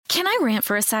Can I rant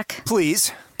for a sec?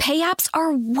 Please. Pay apps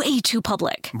are way too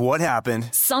public. What happened?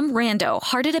 Some rando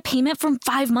hearted a payment from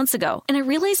 5 months ago, and I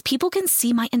realized people can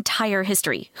see my entire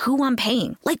history, who I'm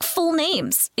paying, like full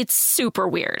names. It's super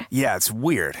weird. Yeah, it's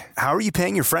weird. How are you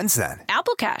paying your friends then?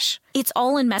 Apple Cash. It's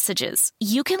all in messages.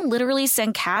 You can literally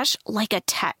send cash like a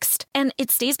text, and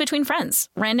it stays between friends.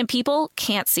 Random people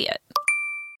can't see it.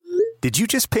 Did you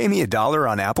just pay me $1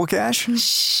 on Apple Cash?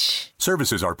 Shh.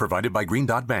 Services are provided by Green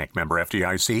Dot Bank. Member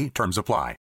FDIC. Terms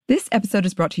apply. This episode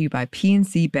is brought to you by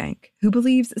PNC Bank, who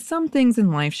believes some things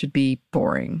in life should be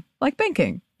boring, like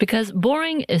banking. Because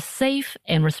boring is safe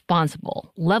and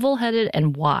responsible, level-headed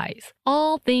and wise.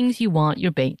 All things you want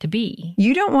your bank to be.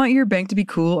 You don't want your bank to be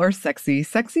cool or sexy.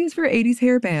 Sexy is for 80s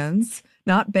hair bands,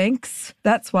 not banks.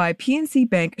 That's why PNC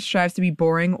Bank strives to be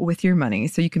boring with your money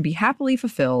so you can be happily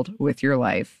fulfilled with your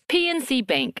life. PNC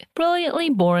Bank,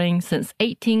 brilliantly boring since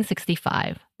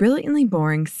 1865. Brilliantly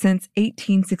Boring Since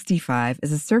 1865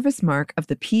 is a service mark of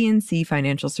the PNC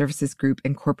Financial Services Group,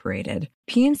 Incorporated.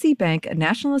 PNC Bank, a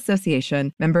National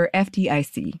Association, member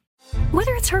FDIC.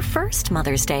 Whether it's her first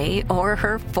Mother's Day or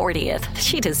her 40th,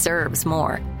 she deserves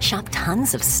more. Shop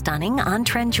tons of stunning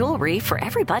on-trend jewelry for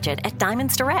every budget at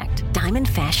Diamonds Direct. Diamond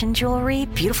fashion jewelry,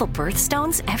 beautiful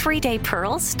birthstones, everyday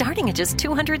pearls starting at just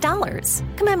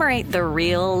 $200. Commemorate the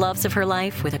real loves of her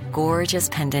life with a gorgeous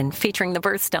pendant featuring the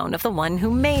birthstone of the one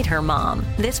who made her mom.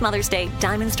 This Mother's Day,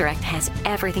 Diamonds Direct has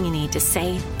everything you need to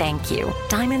say thank you.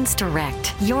 Diamonds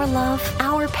Direct. Your love,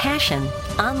 our passion.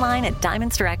 Online at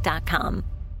diamondsdirect.com.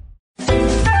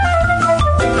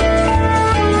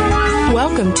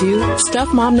 Welcome to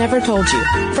Stuff Mom Never Told You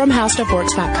from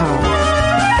HowStuffWorks.com.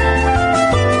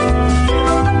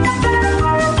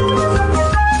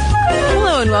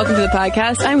 Hello and welcome to the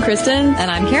podcast. I'm Kristen.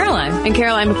 And I'm Caroline. And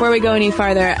Caroline, before we go any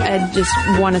farther, I just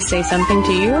want to say something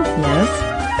to you.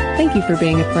 Yes? Thank you for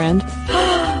being a friend.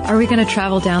 Are we going to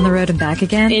travel down the road and back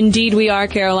again? Indeed we are,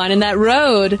 Caroline. And that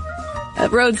road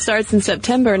starts in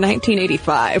September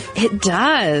 1985. It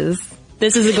does.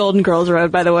 This is a Golden Girls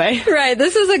Road, by the way. Right,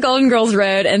 this is a Golden Girls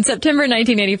Road, and September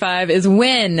 1985 is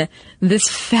when this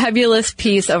fabulous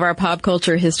piece of our pop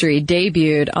culture history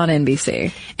debuted on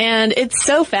NBC. And it's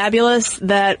so fabulous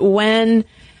that when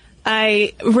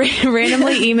I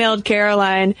randomly emailed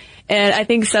Caroline, and I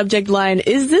think subject line,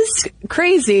 is this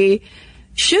crazy?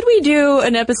 Should we do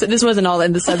an episode? This wasn't all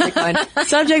in the subject line.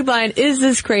 Subject line, is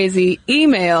this crazy?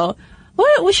 Email.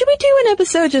 What should we do an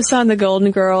episode just on the Golden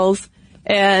Girls?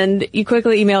 And you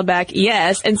quickly emailed back,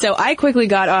 yes. And so I quickly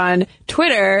got on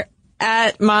Twitter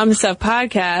at Mom Stuff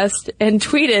Podcast and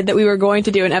tweeted that we were going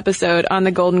to do an episode on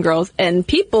the Golden Girls, and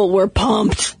people were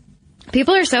pumped.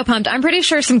 People are so pumped. I'm pretty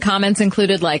sure some comments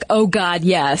included like, oh God,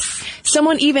 yes.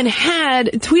 Someone even had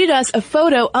tweeted us a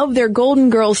photo of their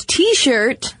Golden Girls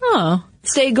t-shirt. Oh.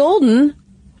 Stay Golden.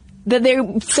 That they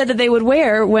said that they would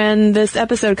wear when this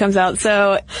episode comes out.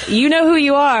 So you know who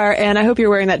you are, and I hope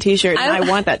you're wearing that t-shirt, and I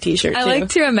want that t-shirt, too. I like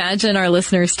to imagine our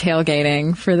listeners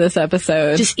tailgating for this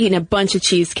episode. Just eating a bunch of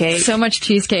cheesecake. So much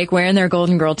cheesecake, wearing their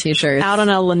Golden Girl t-shirts. Out on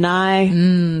a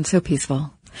lanai. So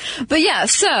peaceful. But yeah,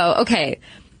 so, okay.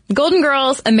 Golden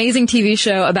Girls, amazing TV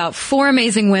show about 4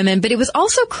 amazing women, but it was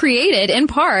also created in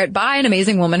part by an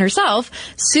amazing woman herself,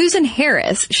 Susan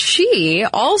Harris. She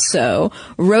also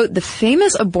wrote the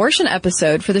famous abortion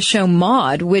episode for the show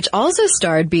Maude, which also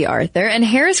starred Bea Arthur, and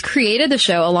Harris created the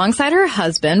show alongside her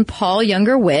husband, Paul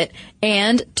Younger-Witt,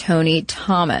 and Tony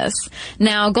Thomas.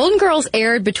 Now, Golden Girls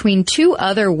aired between 2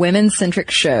 other women-centric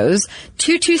shows,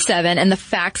 227 and The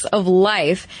Facts of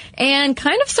Life, and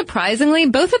kind of surprisingly,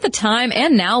 both at the time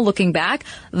and now looking back,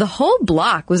 the whole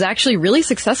block was actually really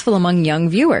successful among young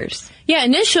viewers. Yeah,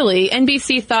 initially,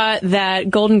 NBC thought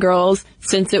that Golden Girls,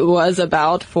 since it was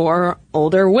about 4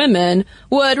 older women,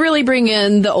 would really bring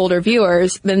in the older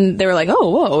viewers. Then they were like, oh,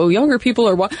 whoa, younger people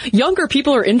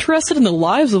are interested in the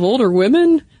lives of older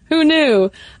women? Who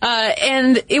knew?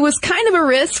 And it was kind of a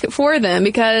risk for them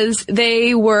because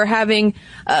they were having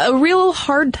a real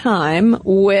hard time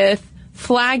with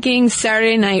flagging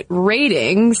Saturday night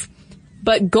ratings.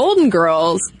 But Golden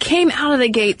Girls came out of the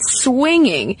gate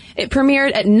swinging. It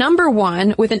premiered at number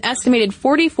 1 with an estimated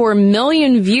 44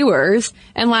 million viewers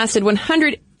and lasted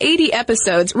 180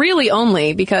 episodes, really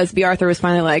only because Bea Arthur was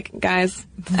finally like, guys,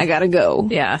 I gotta go.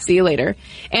 Yeah. See you later.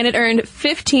 And it earned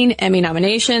 15 Emmy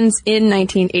nominations in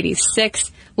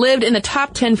 1986, lived in the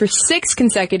top 10 for 6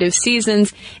 consecutive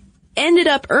seasons, ended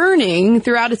up earning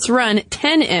throughout its run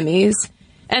 10 Emmys,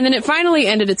 and then it finally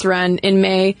ended its run in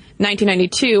May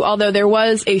 1992, although there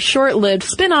was a short-lived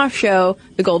spin-off show,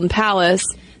 The Golden Palace,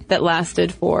 that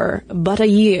lasted for but a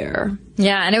year.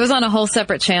 Yeah, and it was on a whole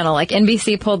separate channel. Like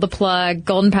NBC pulled the plug,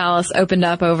 Golden Palace opened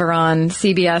up over on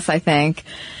CBS, I think.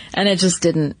 And it just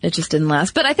didn't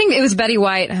last. But I think it was Betty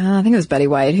White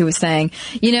who was saying,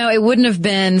 it wouldn't have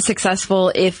been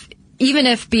successful even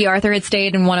if B. Arthur had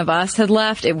stayed and one of us had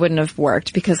left, it wouldn't have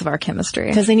worked because of our chemistry.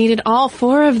 Because they needed all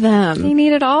 4 of them. They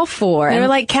needed all 4. They were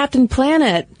like Captain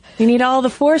Planet. You need all the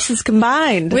forces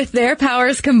combined. With their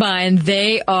powers combined,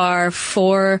 they are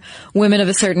 4 women of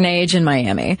a certain age in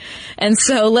Miami. And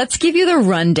so let's give you the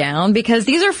rundown, because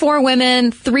these are 4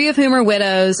 women, 3 of whom are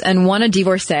widows and 1 a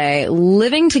divorcee,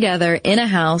 living together in a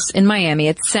house in Miami.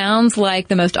 It sounds like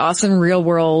the most awesome real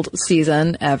world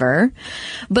season ever.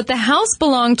 But the house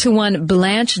belonged to one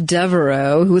Blanche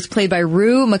Devereaux, who was played by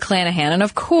Rue McClanahan. And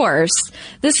of course,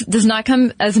 this does not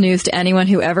come as news to anyone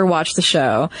who ever watched the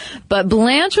show, but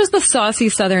Blanche was the saucy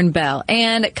Southern belle,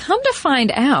 and come to find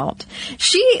out,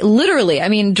 she literally,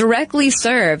 directly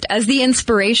served as the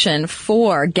inspiration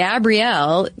for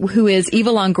Gabrielle, who is Eva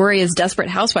Longoria's Desperate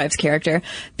Housewives character,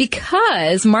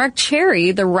 because Mark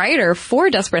Cherry, the writer for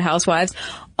Desperate Housewives,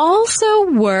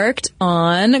 also worked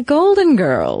on Golden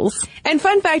Girls. And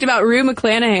fun fact about Rue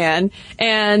McClanahan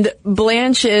and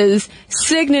Blanche's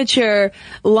signature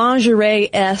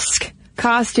lingerie-esque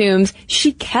costumes,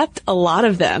 she kept a lot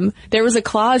of them. There was a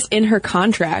clause in her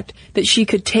contract that she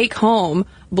could take home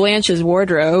Blanche's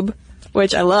wardrobe,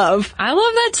 which I love. I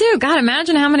love that too. God,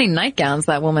 imagine how many nightgowns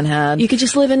that woman had. You could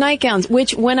just live in nightgowns,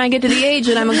 which when I get to the age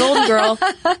that I'm a Golden Girl,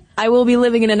 I will be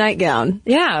living in a nightgown.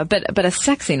 Yeah, but a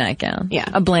sexy nightgown. Yeah.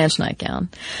 A Blanche nightgown.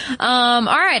 All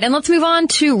right, and let's move on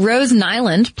to Rose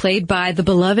Nyland, played by the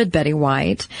beloved Betty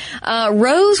White.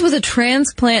 Rose was a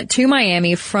transplant to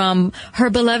Miami from her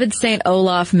beloved St.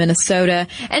 Olaf, Minnesota,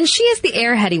 and she is the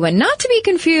airheady one, not to be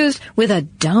confused with a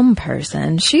dumb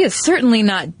person. She is certainly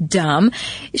not dumb.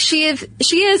 She is,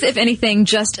 if anything,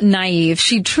 just naive.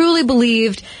 She truly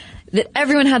believed that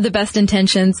everyone had the best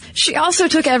intentions. She also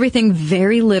took everything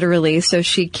very literally, so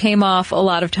she came off a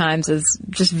lot of times as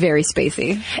just very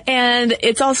spacey. And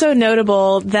it's also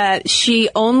notable that she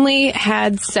only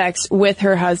had sex with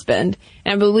her husband.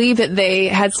 And I believe that they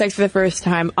had sex for the first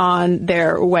time on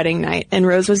their wedding night. And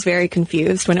Rose was very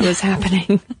confused when it was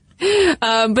happening.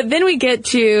 But then we get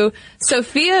to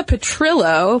Sophia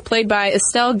Petrillo, played by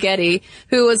Estelle Getty,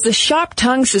 who was the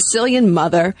sharp-tongued Sicilian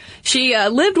mother. She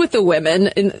lived with the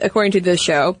women, according to the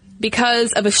show,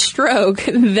 because of a stroke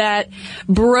that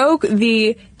broke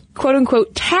the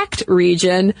quote-unquote tact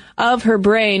region of her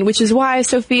brain, which is why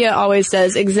Sophia always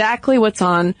says exactly what's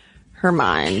on her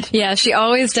mind. Yeah, she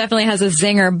always definitely has a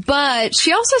zinger, but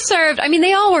she also served,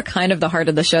 they all were kind of the heart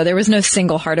of the show. There was no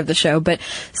single heart of the show, but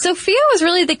Sophia was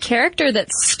really the character that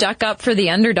stuck up for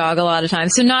the underdog a lot of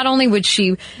times. So not only would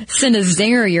she send a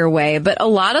zinger your way, but a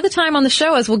lot of the time on the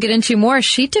show, as we'll get into more,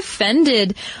 she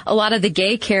defended a lot of the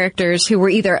gay characters who were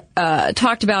either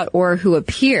talked about or who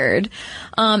appeared.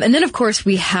 And then, of course,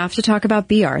 we have to talk about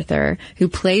B. Arthur, who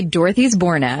played Dorothy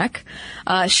Zbornak.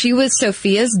 She was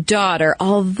Sophia's daughter,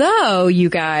 although, you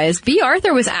guys, B.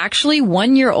 Arthur was actually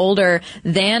 1 year older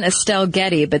than Estelle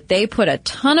Getty, but they put a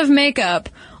ton of makeup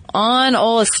on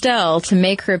old Estelle to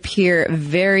make her appear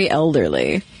very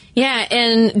elderly. Yeah,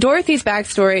 and Dorothy's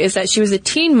backstory is that she was a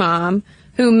teen mom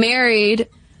who married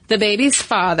the baby's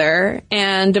father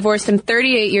and divorced him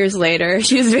 38 years later.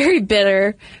 She was very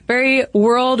bitter, very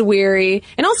world-weary,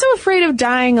 and also afraid of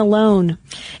dying alone.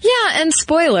 Yeah, and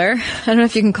spoiler, I don't know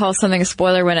if you can call something a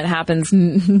spoiler when it happens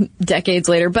decades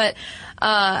later, but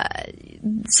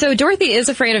so Dorothy is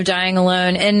afraid of dying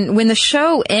alone, and when the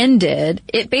show ended,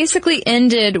 it basically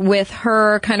ended with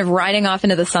her kind of riding off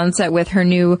into the sunset with her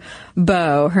new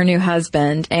beau, her new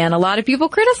husband, and a lot of people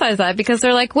criticize that because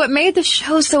they're like, what made the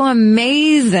show so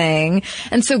amazing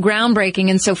and so groundbreaking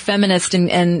and so feminist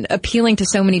and appealing to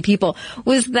so many people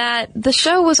was that the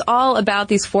show was all about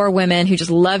these 4 women who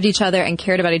just loved each other and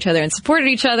cared about each other and supported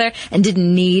each other and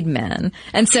didn't need men.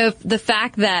 And so the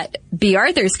fact that B.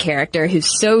 Arthur's character,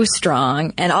 who's so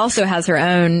strong and also has her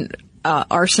own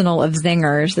arsenal of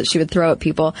zingers that she would throw at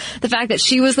people, the fact that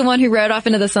she was the one who rode off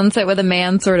into the sunset with a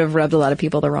man sort of rubbed a lot of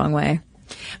people the wrong way.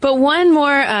 But one more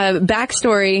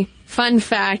backstory fun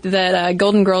fact that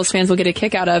Golden Girls fans will get a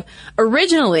kick out of.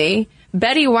 Originally,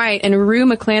 Betty White and Rue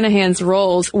McClanahan's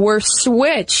roles were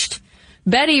switched.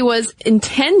 Betty was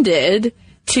intended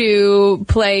to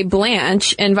play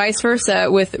Blanche and vice versa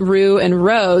with Rue and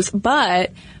Rose,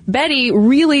 but Betty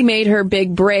really made her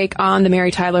big break on the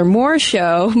Mary Tyler Moore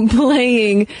Show,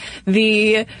 playing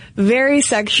the very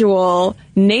sexual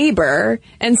neighbor.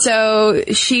 And so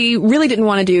she really didn't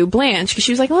want to do Blanche because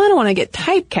she was like, well, I don't want to get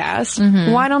typecast.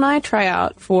 Mm-hmm. Why don't I try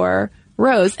out for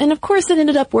Rose. And of course, it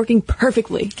ended up working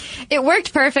perfectly. It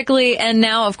worked perfectly, and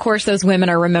now, of course, those women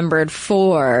are remembered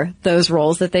for those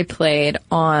roles that they played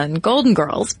on Golden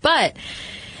Girls. But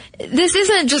this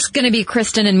isn't just going to be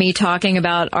Kristen and me talking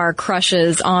about our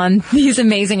crushes on these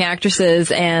amazing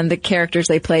actresses and the characters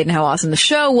they played and how awesome the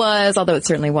show was, although it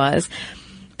certainly was.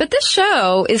 But this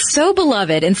show is so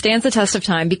beloved and stands the test of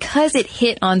time because it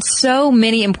hit on so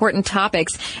many important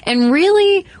topics and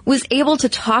really was able to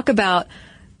talk about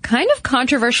kind of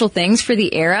controversial things for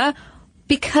the era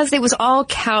because it was all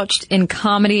couched in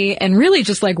comedy and really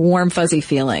just like warm, fuzzy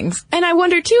feelings. And I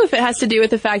wonder, too, if it has to do with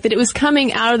the fact that it was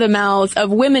coming out of the mouths of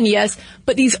women, yes,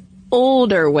 but these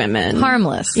older women.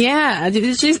 Harmless. Yeah,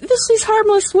 these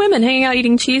harmless women hanging out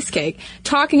eating cheesecake,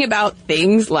 talking about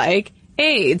things like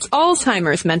AIDS,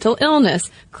 Alzheimer's, mental illness,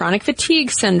 chronic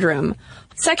fatigue syndrome,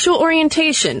 sexual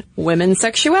orientation, women's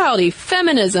sexuality,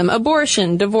 feminism,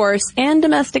 abortion, divorce, and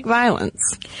domestic violence.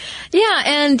 Yeah,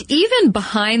 and even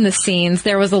behind the scenes,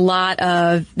 there were a lot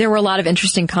of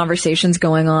interesting conversations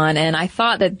going on, and I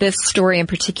thought that this story in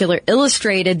particular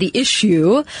illustrated the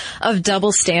issue of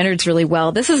double standards really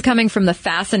well. This is coming from the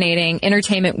fascinating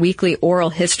Entertainment Weekly oral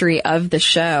history of the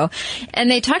show, and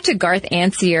they talked to Garth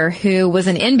Ancier, who was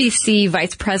an NBC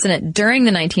vice president during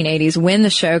the 1980s when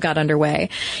the show got underway,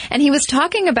 and he was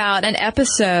talking about an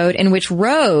episode in which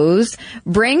Rose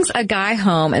brings a guy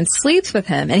home and sleeps with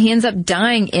him, and he ends up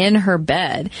dying in her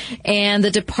bed. And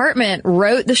the department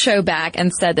wrote the show back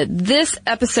and said that this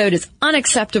episode is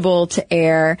unacceptable to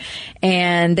air,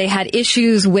 and they had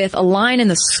issues with a line in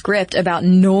the script about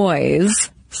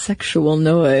noise. Sexual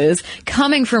noise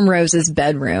coming from Rose's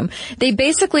bedroom. They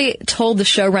basically told the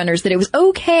showrunners that it was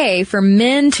okay for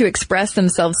men to express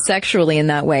themselves sexually in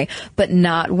that way, but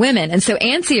not women. And so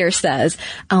Ancier says,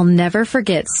 I'll never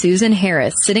forget Susan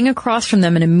Harris sitting across from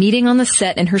them in a meeting on the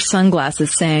set in her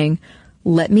sunglasses saying,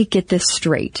 let me get this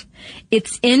straight.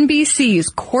 It's NBC's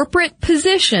corporate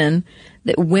position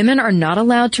that women are not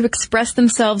allowed to express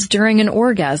themselves during an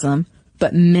orgasm,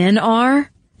 but men are.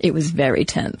 It was very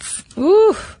tense.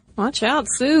 Ooh, watch out,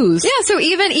 Suze. Yeah, so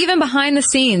even behind the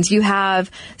scenes, you have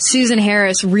Susan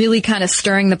Harris really kind of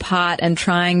stirring the pot and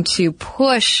trying to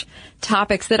push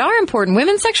topics that are important.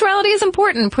 Women's sexuality is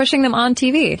important, pushing them on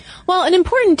TV. Well, and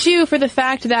important, too, for the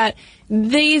fact that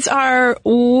these are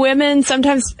women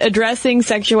sometimes addressing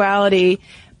sexuality,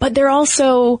 but they're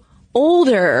also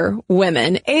older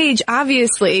women. Age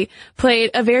obviously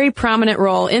played a very prominent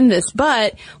role in this,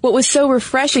 but what was so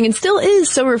refreshing and still is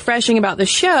so refreshing about the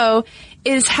show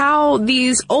is how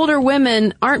these older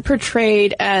women aren't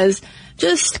portrayed as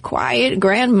just quiet,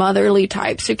 grandmotherly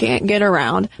types who can't get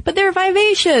around, but they're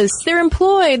vivacious, they're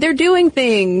employed, they're doing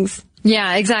things.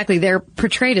 Yeah, exactly. They're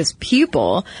portrayed as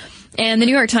people. And the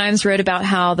New York Times wrote about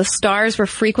how the stars were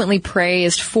frequently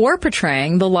praised for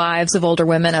portraying the lives of older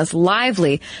women as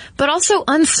lively, but also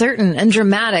uncertain and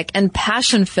dramatic and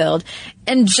passion-filled,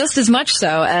 and just as much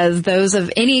so as those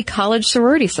of any college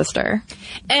sorority sister.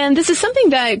 And this is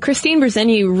something that Christine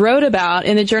Berzeni wrote about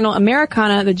in the journal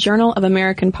Americana, the Journal of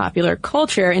American Popular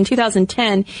Culture, in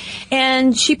 2010.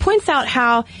 And she points out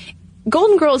how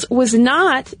Golden Girls was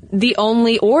not the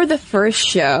only or the first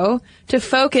show to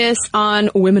focus on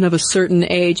women of a certain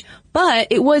age, but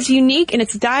it was unique in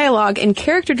its dialogue and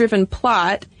character-driven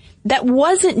plot that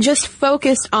wasn't just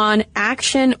focused on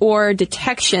action or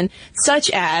detection, such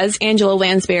as Angela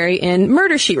Lansbury in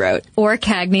Murder, She Wrote. Or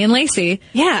Cagney and Lacey.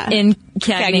 Yeah. In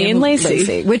Cagney and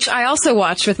Lacey. Which I also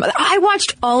watched with I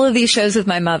watched all of these shows with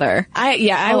my mother.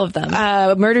 All of them.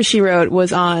 Murder, She Wrote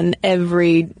was on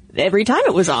every time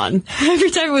it was on.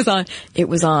 Every time it was on, it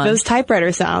was on. Those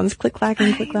typewriter sounds.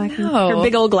 Click-clacking, click-clacking. Her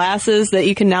big old glasses that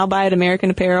you can now buy at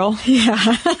American Apparel.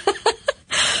 Yeah.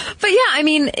 But yeah, I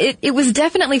mean, it was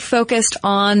definitely focused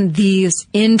on these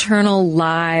internal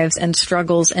lives and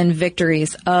struggles and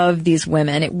victories of these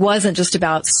women. It wasn't just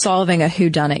about solving a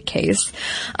whodunit case.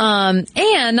 And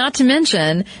not to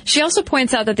mention, she also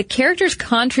points out that the characters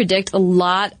contradict a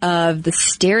lot of the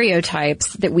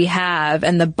stereotypes that we have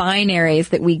and the binaries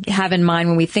that we have in mind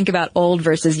when we think about old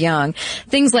versus young.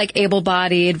 Things like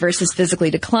able-bodied versus physically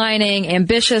declining,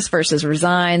 ambitious versus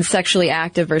resigned, sexually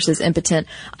active versus impotent,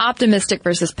 optimistic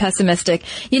versus pessimistic.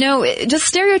 You know,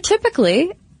 just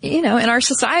stereotypically, you know, in our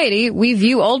society, we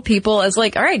view old people as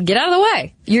like, all right, get out of the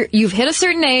way. You've hit a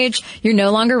certain age. You're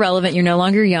no longer relevant. You're no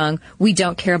longer young. We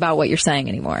don't care about what you're saying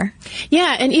anymore.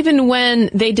 Yeah, and even when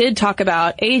they did talk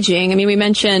about aging, I mean, we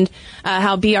mentioned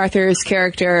how B. Arthur's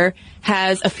character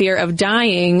has a fear of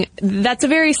dying. That's a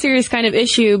very serious kind of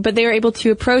issue, but they were able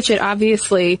to approach it,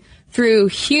 obviously, through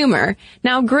humor.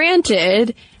 Now,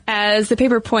 granted, as the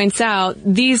paper points out,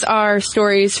 these are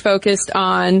stories focused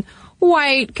on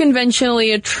white,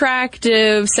 conventionally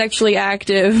attractive, sexually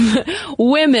active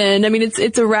women. I mean,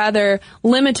 it's a rather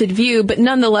limited view, but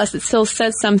nonetheless, it still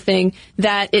says something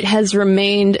that it has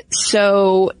remained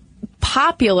so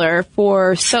popular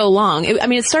for so long.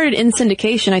 It started in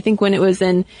syndication, I think, when it was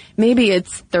in maybe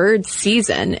its third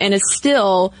season, and is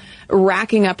still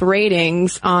racking up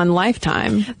ratings on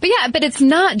Lifetime. But it's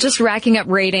not just racking up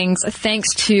ratings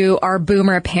thanks to our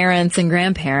boomer parents and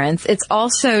grandparents. It's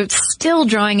also still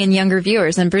drawing in younger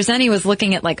viewers. And Berzeni was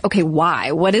looking at okay,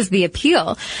 why? What is the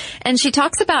appeal? And she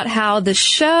talks about how the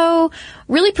show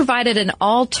really provided an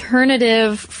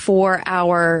alternative for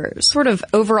our sort of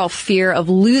overall fear of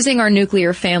losing our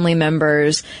nuclear family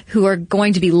members who are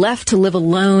going to be left to live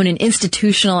alone in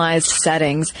institutionalized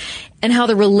settings, and how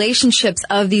the relationships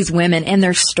of these women and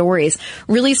their stories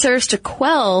really serves to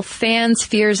quell fans'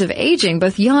 fears of aging,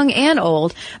 both young and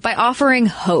old, by offering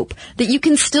hope that you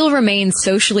can still remain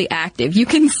socially active. You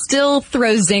can still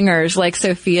throw zingers like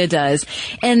Sophia does,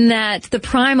 and that the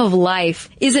prime of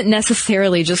life isn't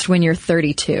necessarily just when you're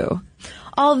 32.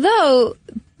 Although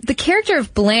the character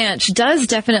of Blanche does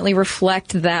definitely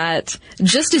reflect that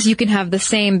just as you can have the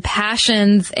same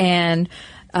passions and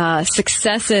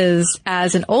successes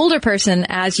as an older person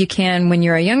as you can when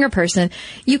you're a younger person,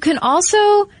 you can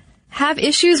also have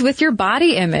issues with your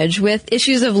body image, with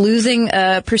issues of losing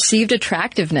perceived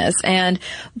attractiveness. And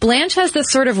Blanche has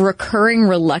this sort of recurring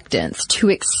reluctance to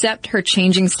accept her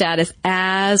changing status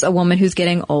as a woman who's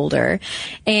getting older.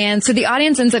 And so the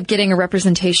audience ends up getting a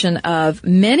representation of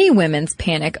many women's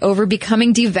panic over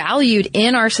becoming devalued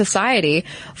in our society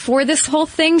for this whole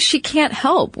thing she can't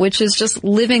help, which is just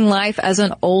living life as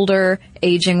an older,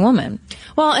 aging woman.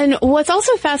 Well, and what's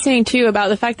also fascinating, too, about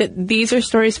the fact that these are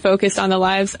stories focused on the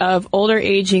lives of older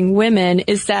aging women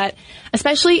is that,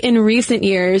 especially in recent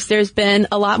years, there's been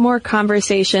a lot more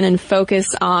conversation and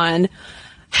focus on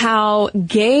how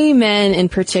gay men in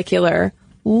particular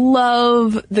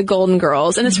love the Golden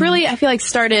Girls. And it's really, I feel like,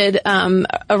 started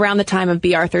around the time of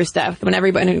B. Arthur's death, when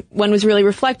everyone was really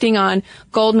reflecting on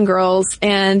Golden Girls.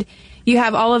 And you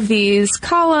have all of these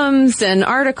columns and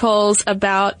articles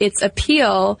about its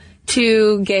appeal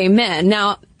to gay men.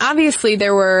 Now, obviously,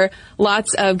 there were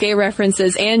lots of gay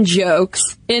references and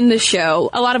jokes in the show,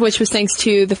 a lot of which was thanks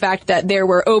to the fact that there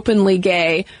were openly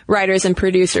gay writers and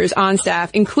producers on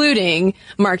staff, including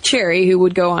Mark Cherry, who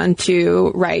would go on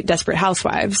to write Desperate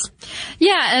Housewives.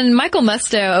 Yeah, and Michael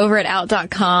Musto over at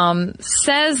Out.com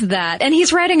says that, and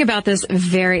he's writing about this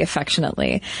very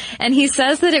affectionately, and he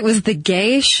says that it was the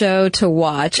gay show to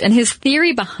watch, and his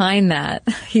theory behind that,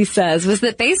 he says, was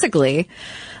that basically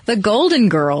the Golden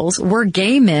Girls were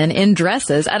gay men in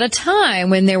dresses at a time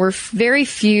when there were very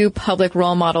few public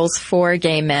role models for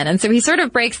gay men. And so he sort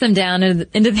of breaks them down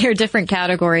into their different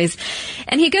categories.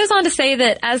 And he goes on to say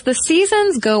that as the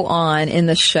seasons go on in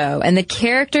the show and the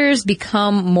characters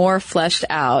become more fleshed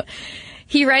out,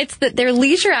 he writes that their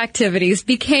leisure activities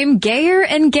became gayer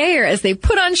and gayer as they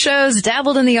put on shows,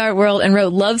 dabbled in the art world, and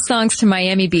wrote love songs to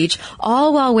Miami Beach,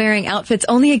 all while wearing outfits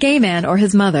only a gay man or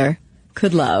his mother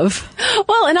could love.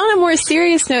 Well, and on a more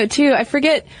serious note, too, I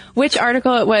forget which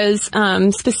article it was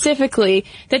specifically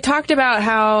that talked about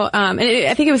how, and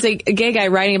I think it was a gay guy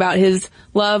writing about his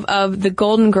love of the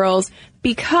Golden Girls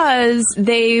because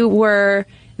they were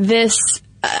this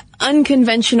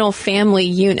unconventional family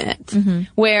unit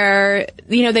where,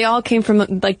 they all came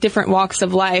from different walks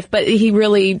of life, but he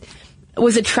really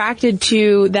was attracted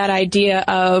to that idea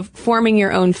of forming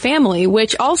your own family,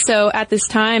 which also at this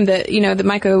time that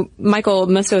Michael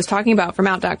Musto was talking about from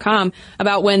Out.com,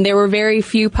 about when there were very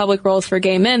few public roles for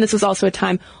gay men. This was also a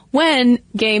time when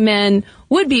gay men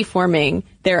would be forming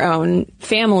their own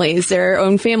families, their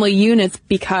own family units,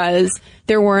 because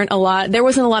there wasn't a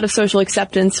lot of social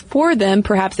acceptance for them,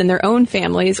 perhaps in their own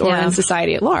families or in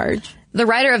society at large. The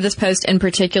writer of this post in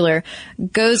particular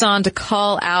goes on to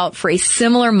call out for a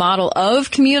similar model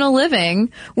of communal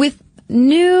living with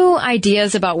new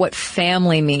ideas about what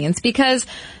family means. Because,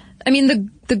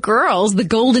 the girls, the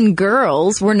Golden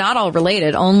Girls, were not all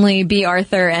related. Only B.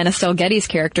 Arthur and Estelle Getty's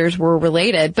characters were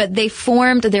related, but they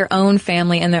formed their own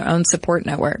family and their own support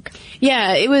network.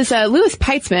 Yeah, it was Louis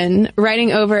Peitzman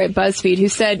writing over at BuzzFeed who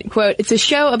said, quote, "It's a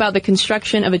show about the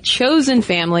construction of a chosen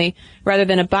family rather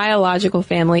than a biological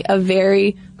family, a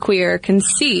very queer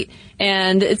conceit."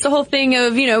 And it's the whole thing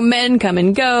of, men come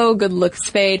and go, good looks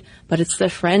fade, but it's the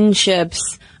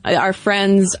friendships. Our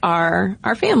friends are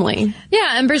our family.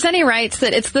 Yeah, and Berzeni writes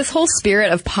that it's this whole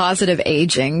spirit of positive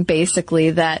aging, basically,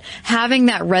 that having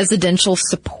that residential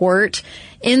support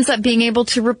ends up being able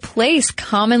to replace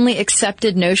commonly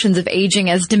accepted notions of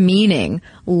aging as demeaning,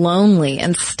 lonely,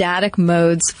 and static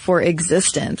modes for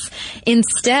existence.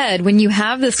 Instead, when you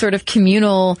have this sort of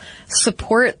communal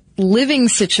support living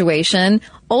situation,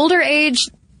 older age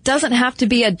doesn't have to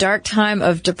be a dark time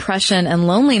of depression and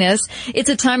loneliness. It's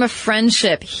a time of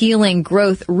friendship, healing,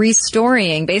 growth,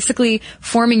 restoring, basically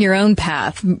forming your own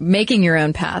path, making your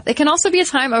own path. It can also be a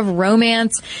time of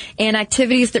romance and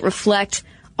activities that reflect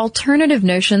alternative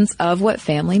notions of what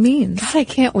family means. God, I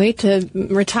can't wait to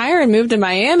retire and move to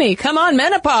Miami. Come on,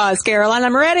 menopause, Caroline.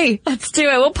 I'm ready. Let's do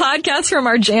it. We'll podcast from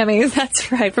our jammies.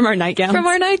 That's right, from our nightgowns. From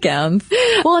our nightgowns.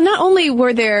 Well, not only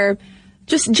were there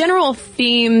just general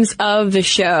themes of the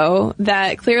show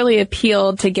that clearly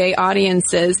appealed to gay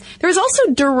audiences, there was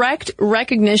also direct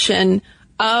recognition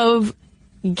of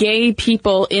gay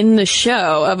people in the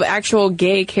show, of actual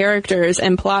gay characters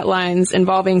and plot lines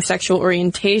involving sexual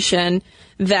orientation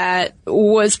that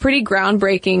was pretty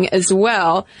groundbreaking as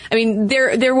well. I mean,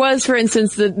 there was, for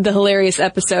instance, the hilarious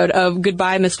episode of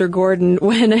Goodbye, Mr. Gordon,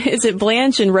 when, is it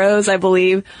Blanche and Rose, I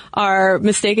believe, are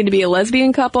mistaken to be a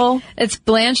lesbian couple? It's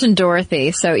Blanche and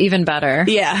Dorothy, so even better.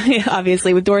 Yeah,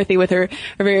 obviously, with Dorothy with her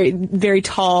very, very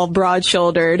tall,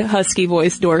 broad-shouldered,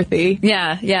 husky-voiced Dorothy.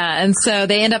 Yeah. And so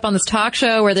they end up on this talk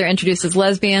show where they're introduced as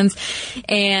lesbians,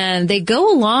 and they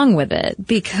go along with it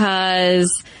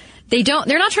because they're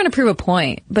not trying to prove a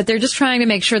point, but they're just trying to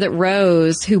make sure that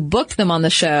Rose, who booked them on the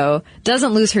show,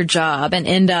 doesn't lose her job and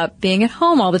end up being at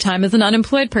home all the time as an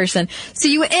unemployed person. So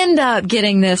you end up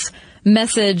getting this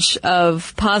message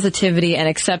of positivity and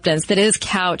acceptance that is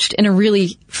couched in a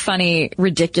really funny,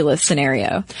 ridiculous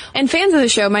scenario. And fans of the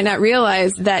show might not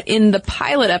realize that in the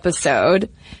pilot episode,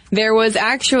 there was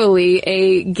actually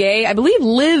a gay, I believe,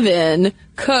 live-in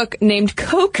cook named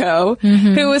Coco,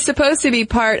 who was supposed to be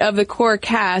part of the core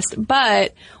cast,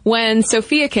 but when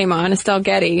Sophia came on, Estelle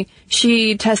Getty,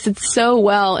 she tested so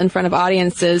well in front of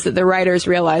audiences that the writers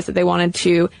realized that they wanted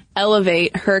to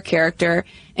elevate her character,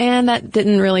 and that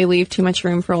didn't really leave too much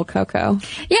room for old Coco.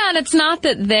 Yeah, and it's not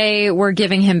that they were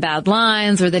giving him bad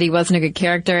lines or that he wasn't a good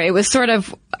character. It was sort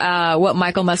of what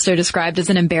Michael Musto described as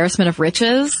an embarrassment of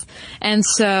riches. And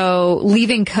so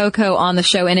leaving Coco on the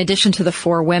show, in addition to the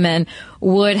four women,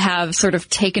 would have sort of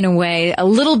taken away a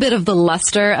little bit of the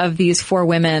luster of these four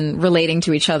women relating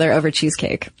to each other over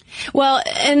cheesecake. Well,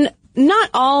 and not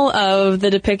all of the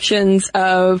depictions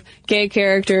of gay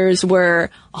characters were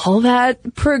all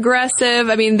that progressive.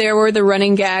 I mean, there were the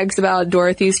running gags about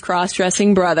Dorothy's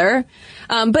cross-dressing brother.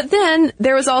 But then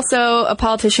there was also a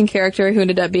politician character who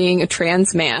ended up being a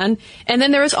trans man. And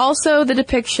then there was also the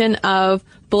depiction of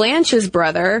Blanche's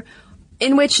brother,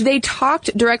 in which they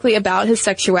talked directly about his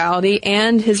sexuality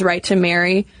and his right to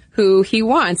marry who he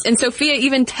wants. And Sophia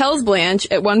even tells Blanche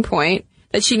at one point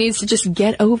that she needs to just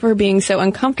get over being so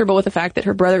uncomfortable with the fact that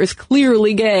her brother is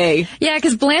clearly gay. Yeah,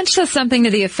 because Blanche says something to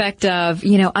the effect of,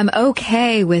 I'm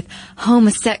okay with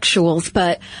homosexuals,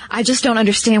 but I just don't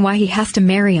understand why he has to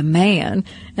marry a man.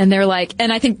 And they're like,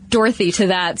 and I think Dorothy to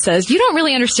that says, you don't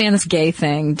really understand this gay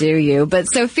thing, do you?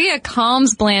 But Sophia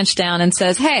calms Blanche down and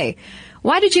says, hey,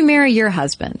 why did you marry your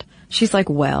husband? She's like,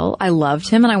 well, I loved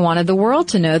him and I wanted the world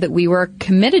to know that we were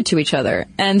committed to each other.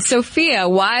 And Sophia,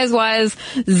 wise,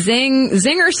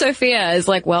 zinger Sophia is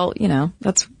like, well,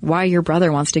 that's why your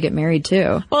brother wants to get married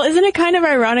too. Well, isn't it kind of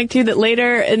ironic too that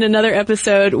later in another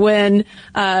episode when,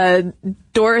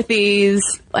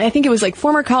 Dorothy's, I think it was like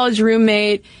former college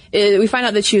roommate, we find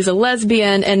out that she was a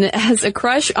lesbian and has a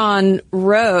crush on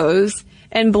Rose,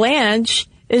 and Blanche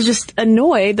is just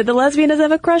annoyed that the lesbian doesn't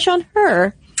have a crush on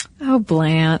her. Oh,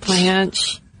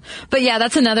 Blanche. But yeah,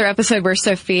 that's another episode where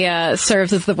Sophia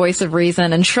serves as the voice of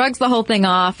reason and shrugs the whole thing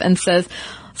off and says,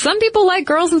 some people like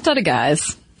girls instead of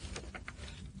guys.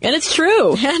 And it's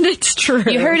true. And it's true.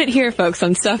 You heard it here, folks,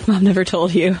 on Stuff Mom Never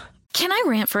Told You. Can I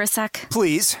rant for a sec?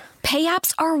 Please. Pay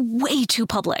apps are way too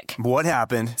public. What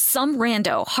happened? Some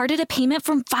rando hearted a payment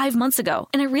from 5 months ago,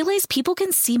 and I realized people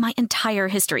can see my entire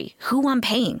history, who I'm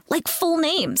paying, like full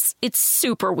names. It's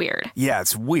super weird. Yeah,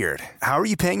 it's weird. How are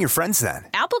you paying your friends then?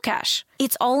 Apple Cash.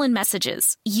 It's all in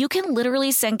messages. You can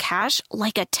literally send cash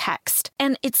like a text,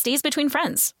 and it stays between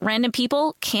friends. Random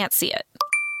people can't see it.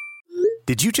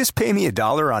 Did you just pay me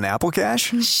 $1 on Apple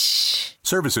Cash? Shh.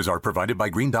 Services are provided by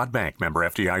Green Dot Bank. Member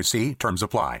FDIC. Terms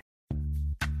apply.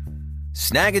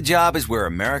 Snag a Job is where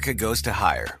America goes to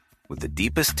hire, with the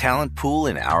deepest talent pool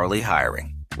in hourly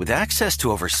hiring. With access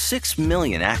to over 6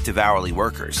 million active hourly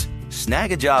workers,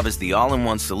 Snag a Job is the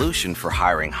all-in-one solution for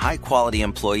hiring high-quality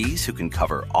employees who can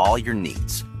cover all your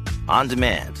needs. On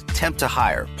demand, temp to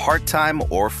hire, part-time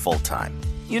or full-time.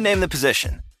 You name the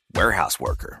position. Warehouse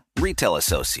worker, retail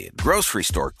associate, grocery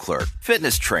store clerk,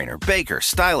 fitness trainer, baker,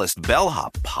 stylist,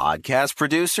 bellhop, podcast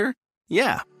producer.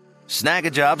 Yeah,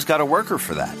 Snag-a-Job's got a worker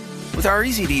for that. With our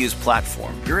easy-to-use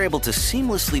platform, you're able to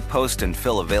seamlessly post and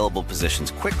fill available positions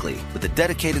quickly with a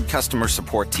dedicated customer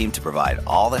support team to provide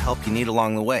all the help you need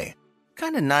along the way.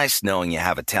 Kind of nice knowing you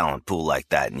have a talent pool like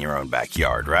that in your own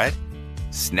backyard, right?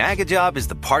 Snag-a-Job is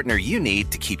the partner you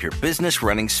need to keep your business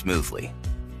running smoothly.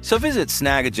 So visit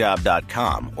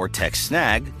snagajob.com or text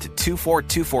snag to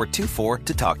 242424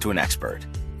 to talk to an expert.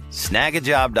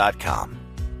 Snagajob.com,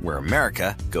 where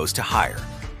America goes to hire.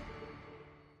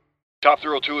 Top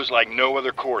Thrill 2 is like no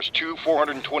other course. 2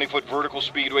 420-foot vertical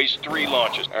speedways, 3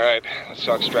 launches. All right, let's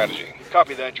talk strategy.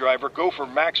 Copy that, driver. Go for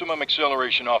maximum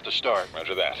acceleration off the start.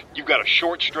 Roger that. You've got a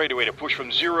short straightaway to push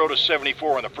from 0 to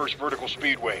 74 on the first vertical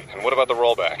speedway. And what about the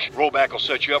rollback? Rollback will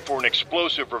set you up for an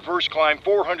explosive reverse climb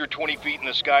 420 feet in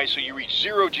the sky so you reach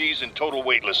 0 G's in total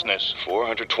weightlessness.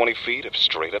 420 feet of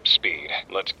straight-up speed.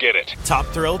 Let's get it. Top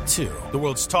Thrill 2, the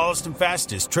world's tallest and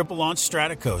fastest triple-launch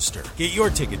Stratocoaster. Get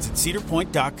your tickets at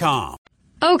cedarpoint.com.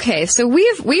 Okay, so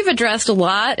we've addressed a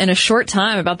lot in a short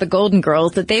time about the Golden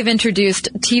Girls, that they've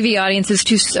introduced TV audiences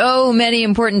to so many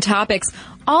important topics,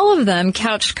 all of them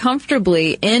couched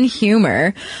comfortably in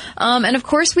humor. And of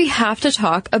course we have to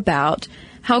talk about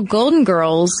how Golden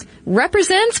Girls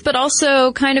represents but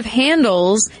also kind of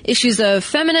handles issues of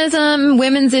feminism,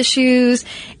 women's issues,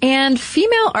 and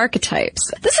female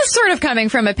archetypes. This is sort of coming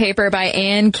from a paper by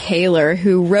Ann Kaler,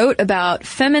 who wrote about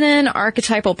feminine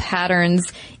archetypal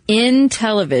patterns in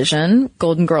television,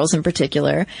 Golden Girls in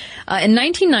particular, in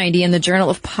 1990 in the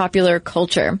Journal of Popular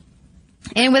Culture.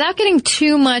 And without getting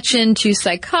too much into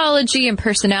psychology and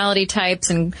personality types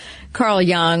and Carl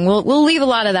Jung, we'll leave a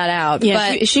lot of that out.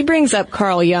 Yeah, but she brings up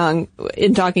Carl Jung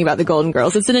in talking about the Golden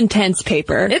Girls. It's an intense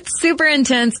paper. It's super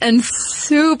intense and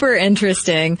super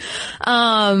interesting.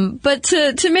 But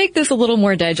to make this a little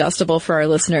more digestible for our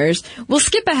listeners, we'll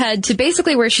skip ahead to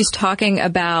basically where she's talking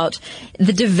about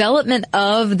the development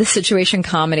of the situation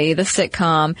comedy, the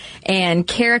sitcom, and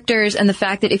characters, and the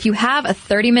fact that if you have a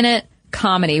 30-minute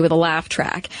comedy with a laugh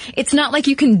track, it's not like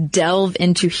you can delve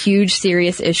into huge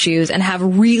serious issues and have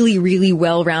really, really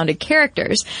well-rounded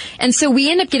characters. And so we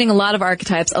end up getting a lot of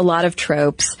archetypes, a lot of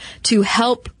tropes to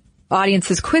help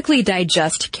audiences quickly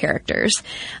digest characters.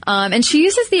 And she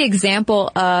uses the example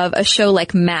of a show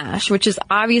like MASH, which is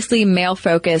obviously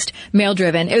male-focused,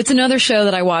 male-driven. It's another show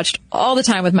that I watched all the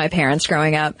time with my parents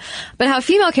growing up. But how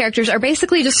female characters are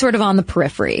basically just sort of on the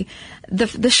periphery.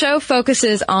 The show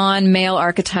focuses on male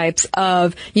archetypes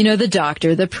of, the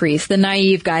doctor, the priest, the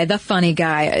naive guy, the funny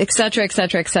guy, et cetera, et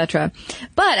cetera, et cetera.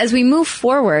 But as we move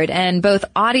forward and both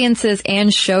audiences and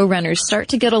showrunners start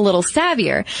to get a little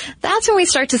savvier, that's when we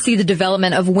start to see the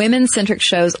development of women-centric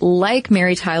shows like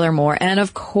Mary Tyler Moore and,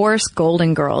 of course,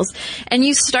 Golden Girls. And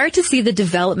you start to see the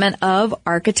development of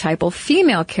archetypal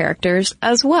female characters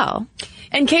as well.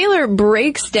 And Kaler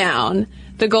breaks down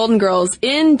the Golden Girls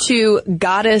into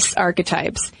goddess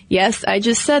archetypes. Yes, I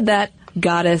just said that.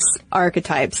 Goddess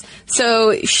archetypes.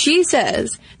 So she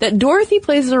says that Dorothy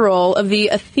plays the role of the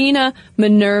Athena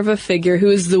Minerva figure,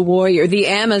 who is the warrior, the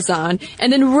Amazon,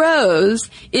 and then Rose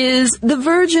is the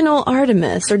virginal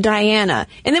Artemis or Diana.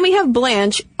 And then we have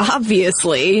Blanche,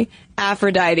 obviously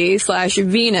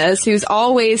Aphrodite/Venus, who's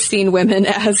always seen women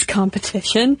as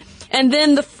competition. And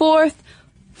then the fourth,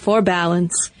 for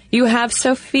balance, you have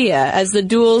Sophia as the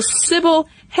dual Sybil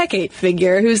Hecate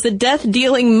figure, who's the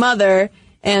death-dealing mother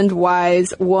and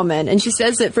wise woman. And she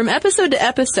says that from episode to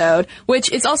episode,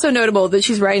 which it's also notable that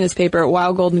she's writing this paper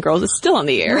while Golden Girls is still on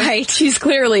the air. Right. She's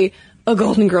clearly a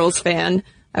Golden Girls fan,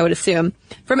 I would assume.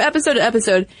 From episode to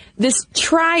episode, this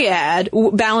triad,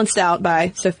 balanced out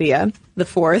by Sophia, the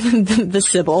fourth, the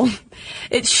Sybil,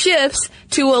 it shifts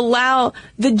to allow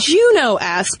the Juno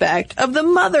aspect of the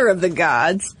mother of the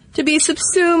gods to be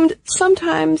subsumed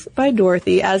sometimes by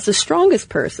Dorothy as the strongest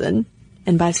person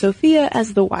and by Sophia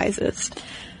as the wisest.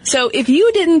 So if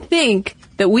you didn't think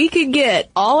that we could get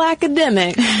all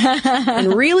academic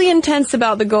and really intense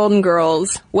about the Golden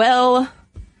Girls, well,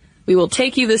 we will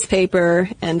take you this paper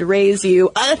and raise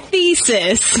you a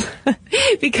thesis,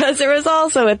 because there was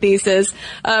also a thesis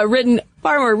written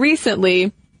far more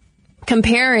recently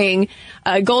comparing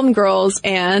Golden Girls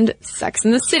and Sex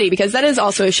and the City, because that is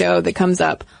also a show that comes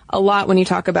up a lot when you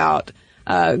talk about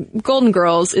Golden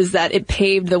Girls, is that it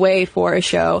paved the way for a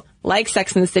show like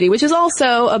Sex and the City, which is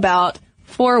also about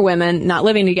 4 women not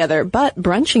living together, but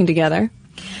brunching together.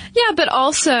 Yeah, but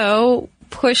also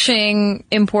pushing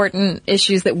important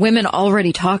issues that women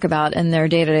already talk about in their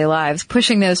day-to-day lives,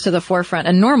 pushing those to the forefront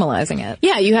and normalizing it.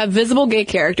 Yeah, you have visible gay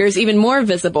characters, even more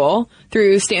visible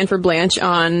through Stanford Blatch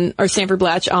on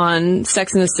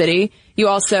Sex and the City. You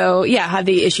also, have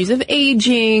the issues of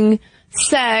aging,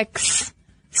 sex,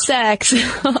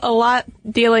 a lot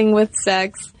dealing with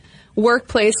sex,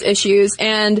 workplace issues,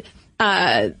 and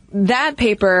that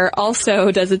paper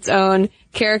also does its own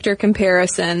character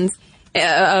comparisons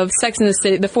of Sex and the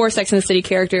City, the 4 Sex and the City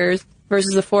characters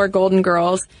versus the 4 Golden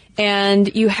Girls.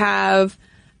 And you have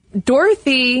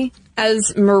Dorothy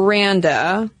as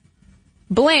Miranda,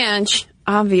 Blanche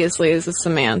obviously is a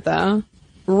Samantha,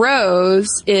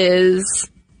 Rose is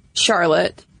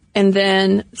Charlotte, and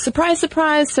then, surprise,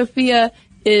 surprise, Sophia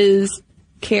is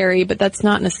Carrie, but that's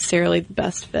not necessarily the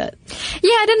best fit. Yeah,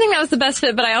 I didn't think that was the best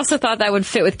fit, but I also thought that would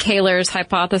fit with Kaler's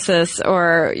hypothesis,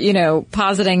 or,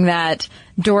 positing that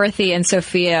Dorothy and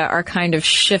Sophia are kind of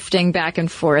shifting back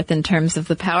and forth in terms of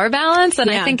the power balance,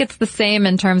 and I think it's the same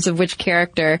in terms of which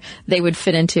character they would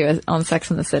fit into on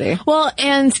Sex and the City. Well,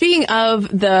 and speaking of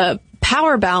the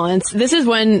power balance, this is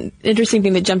one interesting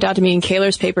thing that jumped out to me in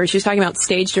Kaler's paper. She was talking about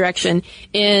stage direction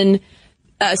in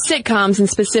sitcoms, and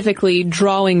specifically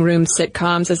drawing room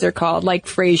sitcoms, as they're called, like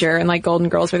Frasier and like Golden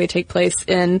Girls, where they take place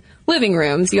in living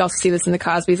rooms. You also see this in the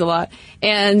Cosbys a lot.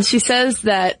 And she says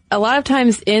that a lot of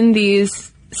times in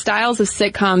these styles of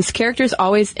sitcoms, characters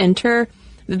always enter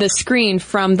the screen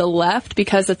from the left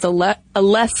because it's a less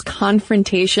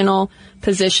confrontational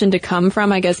position to come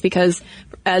from, I guess, because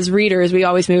as readers, we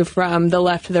always move from the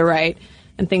left to the right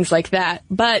and things like that.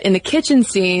 But in the kitchen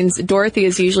scenes, Dorothy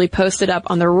is usually posted up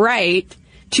on the right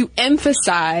to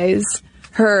emphasize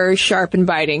her sharp and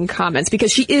biting comments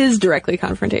because she is directly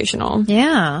confrontational.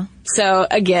 Yeah. So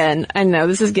again, I know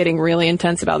this is getting really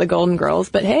intense about the Golden Girls,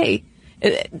 but hey,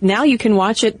 now you can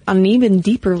watch it on an even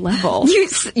deeper level.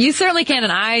 You certainly can,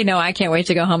 and I know I can't wait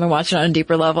to go home and watch it on a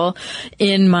deeper level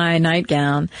in my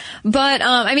nightgown. But,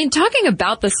 talking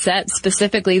about the set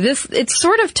specifically, it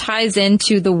sort of ties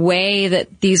into the way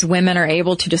that these women are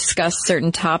able to discuss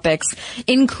certain topics,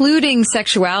 including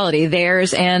sexuality,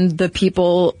 theirs and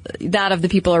that of the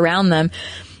people around them.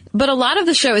 But a lot of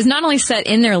the show is not only set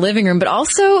in their living room, but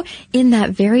also in that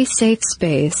very safe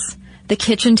space, the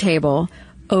kitchen table,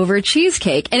 over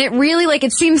cheesecake. And it really,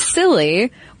 it seems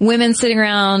silly, women sitting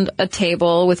around a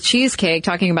table with cheesecake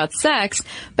talking about sex,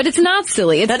 but it's not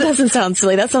silly. That doesn't sound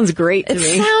silly. That sounds great to me.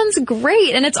 It sounds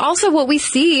great. And it's also what we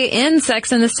see in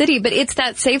Sex and the City, but it's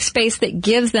that safe space that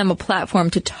gives them a platform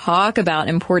to talk about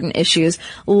important issues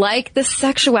like the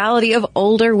sexuality of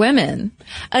older women.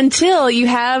 Until you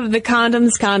have the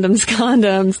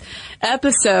condoms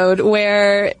episode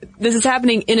where this is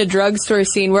happening in a drugstore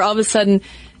scene where all of a sudden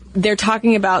they're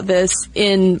talking about this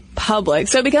in public.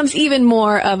 So it becomes even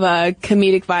more of a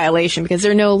comedic violation because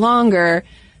they're no longer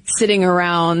sitting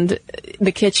around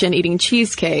the kitchen eating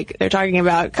cheesecake. They're talking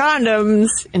about condoms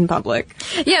in public.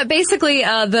 Yeah, basically,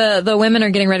 the women are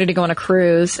getting ready to go on a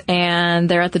cruise, and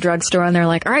they're at the drugstore, and they're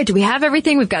like, all right, do we have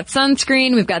everything? We've got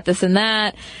sunscreen, we've got this and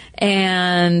that.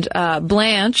 And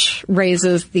Blanche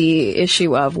raises the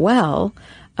issue of,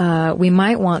 we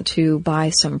might want to buy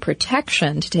some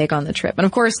protection to take on the trip. And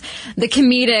of course, the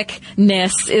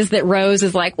comedicness is that Rose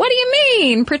is like, what do you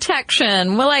mean,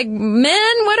 protection? Well, like,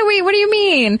 men? What do you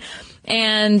mean?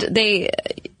 And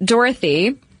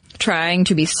Dorothy, trying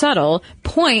to be subtle,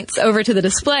 points over to the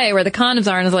display where the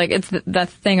condoms are and is like, it's the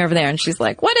thing over there. And she's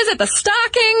like, what is it? The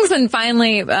stockings? And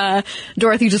finally,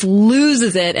 Dorothy just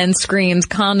loses it and screams,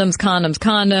 condoms, condoms,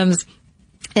 condoms.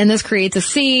 And this creates a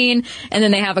scene, and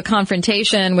then they have a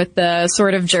confrontation with the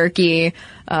sort of jerky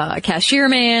cashier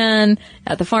man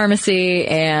at the pharmacy,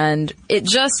 and it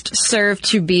just served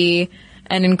to be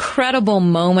an incredible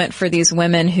moment for these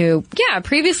women who,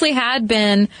 previously had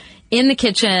been in the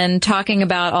kitchen talking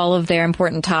about all of their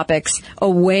important topics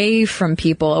away from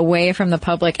people, away from the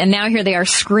public. And now here they are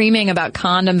screaming about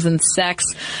condoms and sex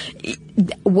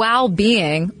while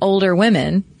being older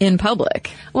women in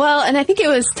public. Well, and I think it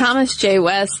was Thomas J.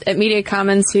 West at Media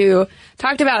Commons who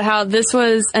talked about how this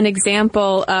was an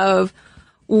example of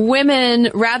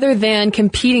women, rather than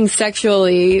competing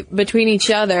sexually between each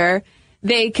other,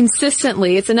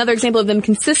 it's another example of them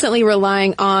consistently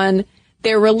relying on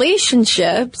their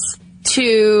relationships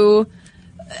to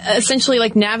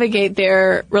essentially navigate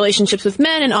their relationships with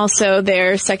men and also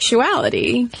their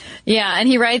sexuality. Yeah, and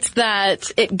he writes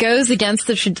that it goes against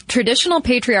the traditional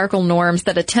patriarchal norms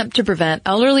that attempt to prevent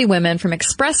elderly women from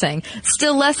expressing,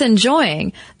 still less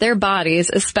enjoying, their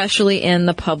bodies, especially in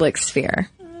the public sphere.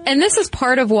 And this is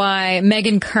part of why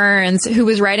Megan Kearns, who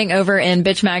was writing over in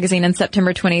Bitch Magazine in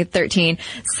September 2013,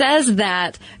 says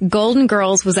that Golden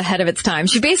Girls was ahead of its time.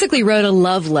 She basically wrote a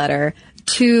love letter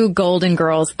to Golden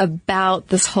Girls about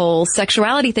this whole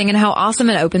sexuality thing and how awesome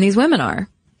and open these women are.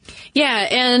 Yeah,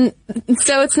 and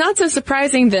so it's not so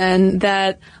surprising then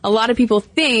that a lot of people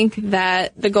think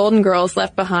that the Golden Girls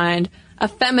left behind a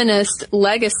feminist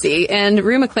legacy. And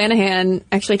Rue McClanahan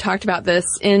actually talked about this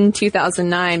in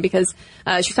 2009 because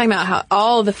she's talking about how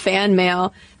all the fan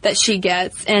mail that she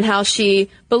gets and how she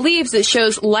believes that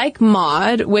shows like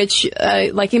Maude, which,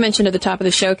 like you mentioned at the top of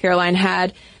the show, Caroline,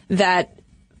 had that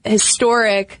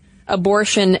historic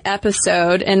abortion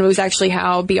episode, and it was actually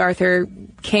how B. Arthur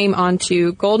came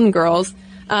onto Golden Girls,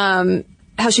 how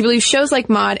she believes shows like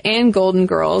Maude and Golden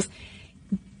Girls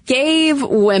gave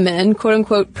women, quote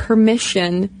unquote,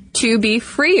 permission to be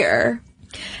freer.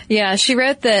 Yeah, she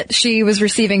wrote that she was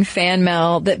receiving fan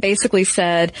mail that basically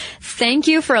said, "Thank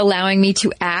you for allowing me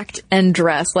to act and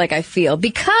dress like I feel."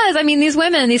 Because, I mean, these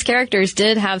women, these characters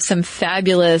did have some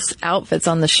fabulous outfits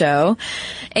on the show.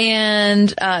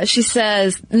 And she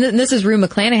says, this is Rue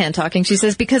McClanahan talking, she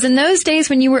says, "Because in those days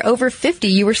when you were over 50,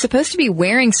 you were supposed to be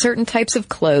wearing certain types of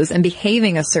clothes and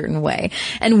behaving a certain way.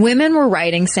 And women were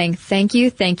writing saying, thank you,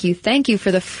 thank you, thank you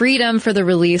for the freedom, for the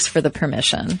release, for the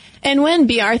permission." And when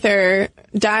B. Arthur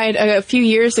died a few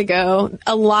years ago,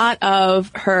 a lot of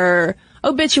her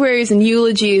obituaries and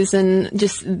eulogies and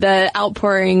just the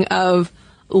outpouring of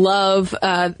love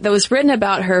that was written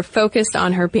about her focused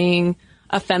on her being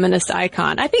a feminist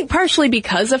icon. I think partially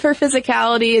because of her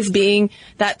physicality as being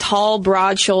that tall,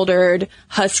 broad-shouldered,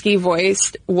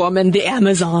 husky-voiced woman, the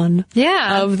Amazon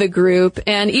of the group.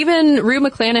 And even Rue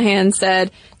McClanahan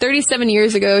said, 37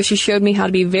 years ago, she showed me how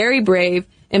to be very brave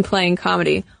in playing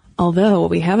comedy. Although, what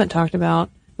we haven't talked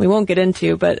about, we won't get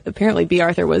into, but apparently B.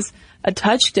 Arthur was a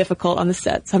touch difficult on the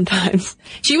set sometimes.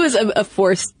 She was a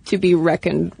force to be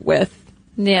reckoned with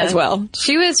as well.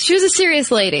 She was a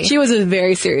serious lady. She was a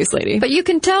very serious lady. But you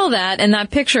can tell that in that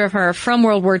picture of her from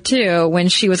World War II when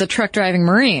she was a truck driving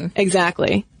Marine.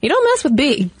 Exactly. You don't mess with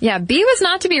B. Yeah, B was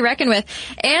not to be reckoned with.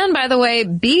 And by the way,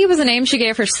 B was a name she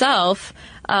gave herself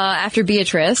after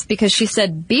Beatrice because she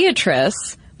said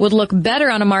Beatrice would look better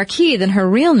on a marquee than her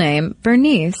real name,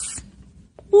 Bernice.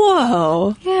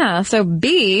 Whoa. Yeah, so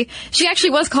B, she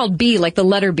actually was called B, like the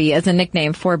letter B, as a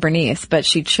nickname for Bernice, but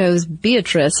she chose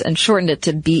Beatrice and shortened it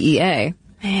to BEA.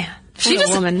 Man, she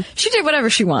did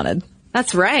whatever she wanted.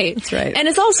 That's right. That's right. And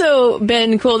it's also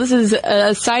been cool, this is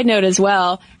a side note as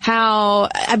well, how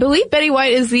I believe Betty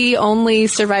White is the only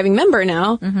surviving member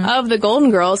now of the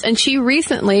Golden Girls, and she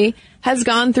recently has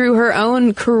gone through her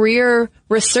own career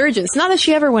resurgence. Not that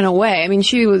she ever went away. I mean,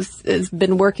 she has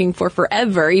been working for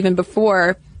forever, even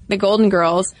before the Golden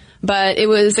Girls. But it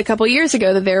was a couple years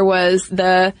ago that there was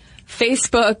the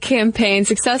Facebook campaign,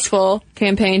 successful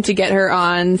campaign to get her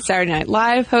on Saturday Night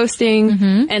Live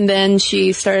hosting. And then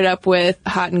she started up with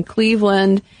Hot in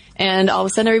Cleveland. And all of a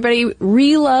sudden everybody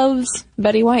re-loves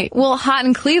Betty White. Well, Hot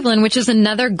in Cleveland, which is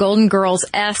another Golden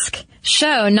Girls-esque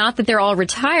show, not that they're all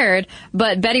retired,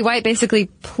 but Betty White basically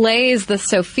plays the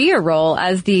Sophia role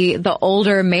as the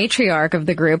older matriarch of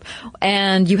the group.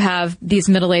 And you have these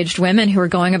middle-aged women who are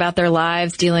going about their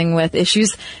lives dealing with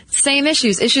issues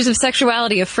of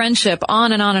sexuality, of friendship,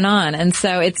 on and on and on. And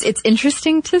so it's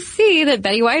interesting to see that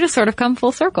Betty White has sort of come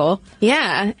full circle.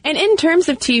 Yeah. And in terms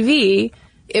of TV,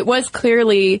 it was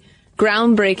clearly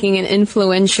groundbreaking and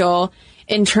influential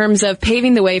in terms of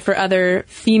paving the way for other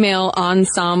female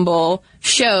ensemble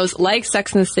shows like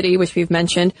Sex and the City, which we've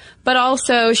mentioned, but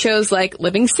also shows like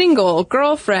Living Single,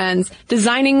 Girlfriends,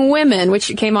 Designing Women,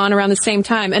 which came on around the same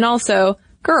time, and also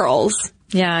Girls.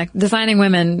 Yeah, Designing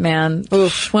Women, man,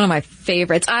 oof, one of my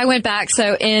favorites. I went back,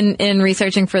 so in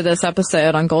researching for this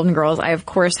episode on Golden Girls, I of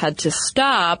course had to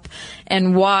stop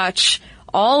and watch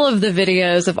all of the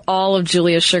videos of all of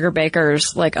Julia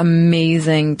Sugarbaker's like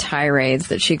amazing tirades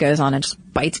that she goes on and just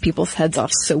bites people's heads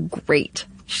off so great.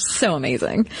 She's so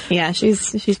amazing. Yeah,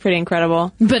 she's pretty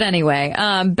incredible. But anyway,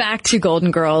 back to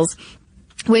Golden Girls,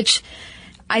 which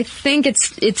I think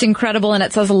it's incredible, and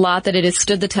it says a lot that it has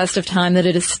stood the test of time, that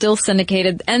it is still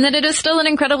syndicated, and that it is still an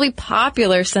incredibly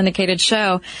popular syndicated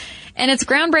show. And it's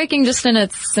groundbreaking just in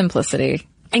its simplicity.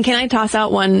 And can I toss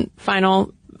out one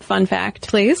final fun fact?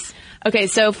 Please. Okay,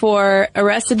 so for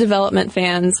Arrested Development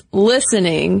fans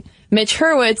listening, Mitch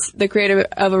Hurwitz, the creator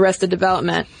of Arrested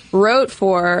Development, wrote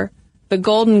for the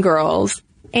Golden Girls,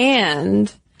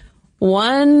 and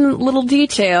one little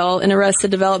detail in Arrested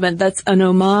Development that's an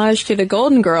homage to the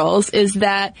Golden Girls is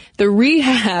that the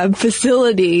rehab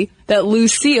facility that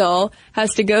Lucille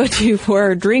has to go to for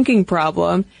her drinking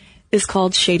problem is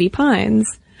called Shady Pines,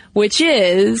 which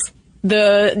is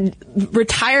the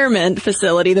retirement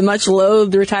facility, the much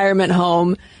loathed retirement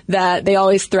home that they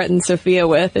always threaten Sophia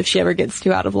with if she ever gets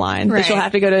too out of line. Right. That she'll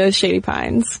have to go to Shady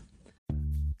Pines.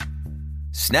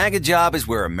 Snag a Job is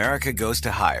where America goes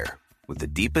to hire, with the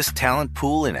deepest talent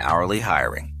pool in hourly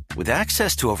hiring. With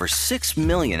access to over 6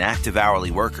 million active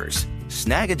hourly workers,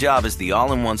 Snag a Job is the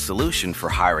all-in-one solution for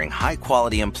hiring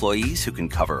high-quality employees who can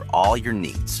cover all your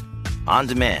needs. On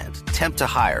demand, temp to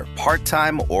hire,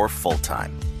 part-time or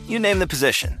full-time. You name the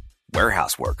position.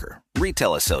 Warehouse worker,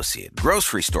 retail associate,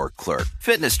 grocery store clerk,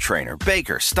 fitness trainer,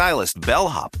 baker, stylist,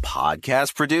 bellhop,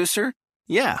 podcast producer.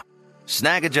 Yeah,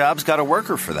 Snag a Job's got a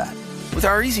worker for that. With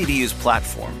our easy-to-use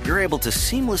platform, you're able to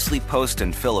seamlessly post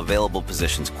and fill available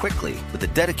positions quickly with a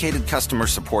dedicated customer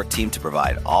support team to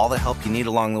provide all the help you need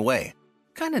along the way.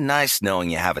 Kind of nice knowing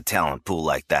you have a talent pool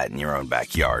like that in your own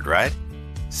backyard, right?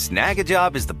 Snag a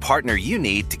Job is the partner you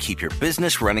need to keep your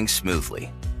business running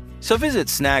smoothly. So visit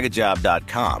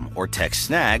snagajob.com or text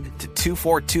snag to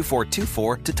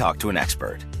 242424 to talk to an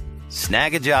expert.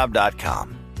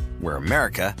 Snagajob.com, where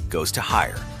America goes to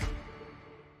hire.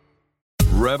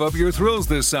 Rev up your thrills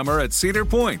this summer at Cedar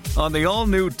Point on the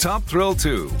all-new Top Thrill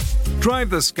 2. Drive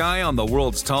the sky on the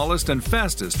world's tallest and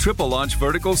fastest triple-launch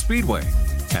vertical speedway.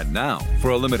 And now,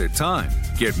 for a limited time,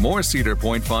 get more Cedar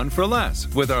Point fun for less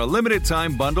with our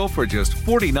limited-time bundle for just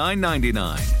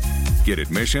 $49.99. Get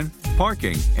admission,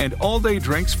 parking, and all-day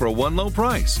drinks for one low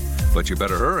price. But you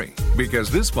better hurry,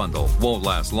 because this bundle won't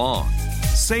last long.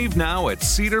 Save now at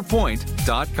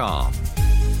cedarpoint.com.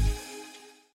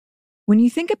 When you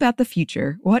think about the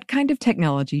future, what kind of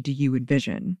technology do you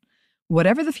envision?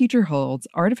 Whatever the future holds,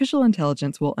 artificial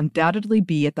intelligence will undoubtedly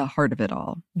be at the heart of it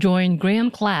all. Join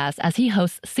Graham Class as he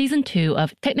hosts Season 2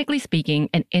 of Technically Speaking,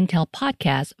 an Intel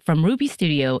podcast from Ruby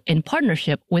Studio in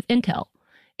partnership with Intel.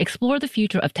 Explore the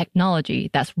future of technology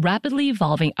that's rapidly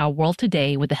evolving our world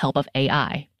today with the help of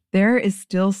AI. There is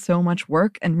still so much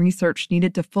work and research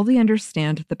needed to fully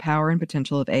understand the power and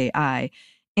potential of AI,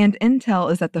 and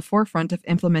Intel is at the forefront of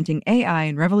implementing AI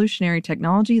and revolutionary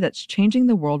technology that's changing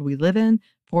the world we live in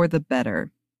for the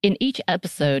better. In each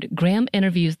episode, Graham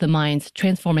interviews the minds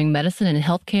transforming medicine and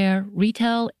healthcare,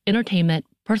 retail, entertainment,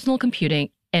 personal computing,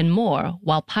 and more,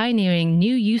 while pioneering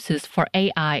new uses for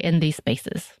AI in these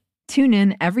spaces. Tune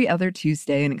in every other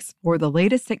Tuesday and explore the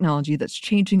latest technology that's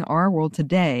changing our world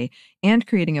today and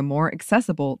creating a more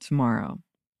accessible tomorrow.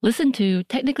 Listen to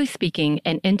Technically Speaking,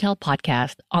 an Intel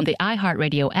podcast on the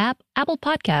iHeartRadio app, Apple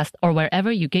Podcast, or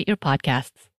wherever you get your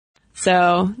podcasts.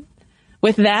 So,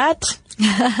 with that,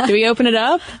 do we open it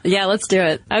up? Yeah, let's do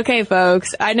it. Okay,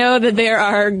 folks. I know that there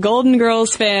are Golden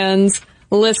Girls fans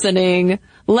listening.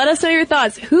 Let us know your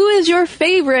thoughts. Who is your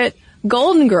favorite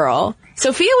Golden Girl?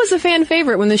 Sophia was a fan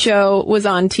favorite when the show was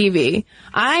on TV.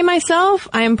 I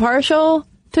am partial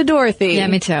to Dorothy. Yeah,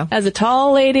 me too. As a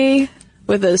tall lady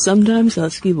with a sometimes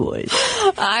husky voice.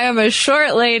 I am a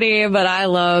short lady, but I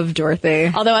love Dorothy.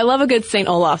 Although I love a good St.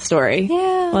 Olaf story.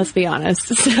 Yeah. Let's be honest.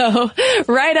 So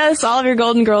write us all of your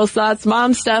Golden Girls thoughts.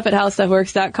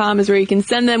 momstuff@howstuffworks.com is where you can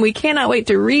send them. We cannot wait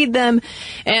to read them.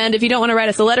 And if you don't want to write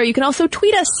us a letter, you can also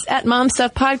tweet us at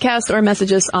momstuffpodcast or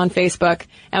message us on Facebook.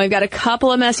 And we've got a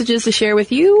couple of messages to share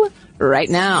with you right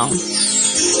now.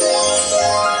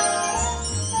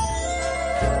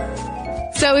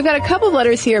 So we've got a couple of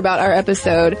letters here about our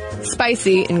episode,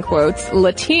 Spicy, in quotes,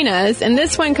 Latinas. And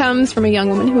this one comes from a young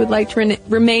woman who would like to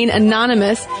remain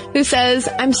anonymous, who says,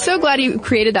 I'm so glad you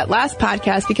created that last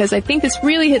podcast because I think this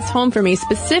really hits home for me,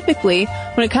 specifically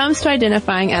when it comes to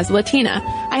identifying as Latina.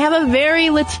 I have a very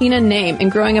Latina name,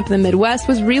 and growing up in the Midwest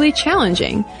was really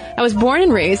challenging. I was born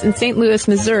and raised in St. Louis,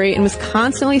 Missouri, and was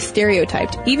constantly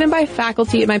stereotyped, even by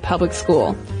faculty at my public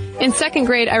school. In second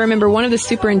grade, I remember one of the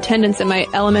superintendents at my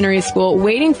elementary school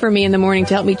waiting for me in the morning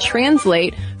to help me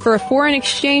translate for a foreign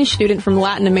exchange student from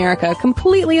Latin America,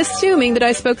 completely assuming that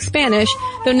I spoke Spanish,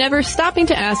 though never stopping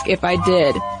to ask if I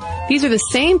did. These are the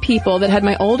same people that had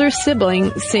my older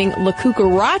sibling sing La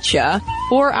Cucaracha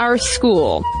for our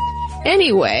school.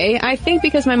 Anyway, I think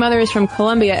because my mother is from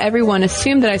Colombia, everyone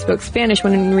assumed that I spoke Spanish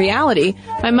when in reality,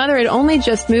 my mother had only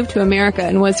just moved to America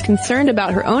and was concerned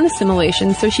about her own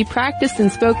assimilation, so she practiced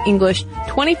and spoke English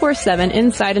 24/7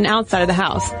 inside and outside of the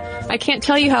house. I can't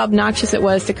tell you how obnoxious it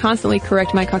was to constantly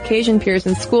correct my Caucasian peers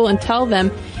in school and tell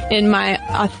them in my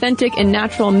authentic and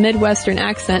natural Midwestern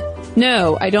accent,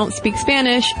 no, I don't speak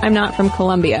Spanish, I'm not from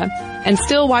Colombia, and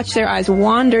still watch their eyes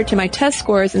wander to my test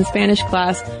scores in Spanish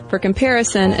class for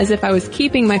comparison as if I was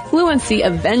keeping my fluency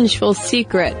a vengeful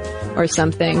secret or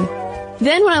something.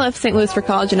 Then when I left St. Louis for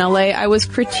college in LA, I was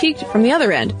critiqued from the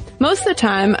other end. Most of the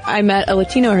time I met a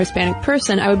Latino or Hispanic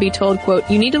person, I would be told, quote,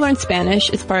 you need to learn Spanish,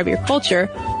 it's part of your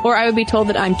culture, or I would be told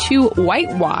that I'm too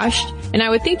whitewashed, and I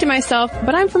would think to myself,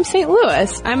 but I'm from St.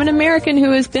 Louis. I'm an American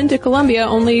who has been to Colombia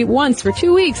only once for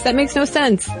 2 weeks. That makes no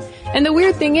sense. And the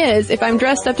weird thing is, if I'm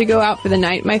dressed up to go out for the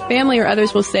night, my family or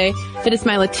others will say that it's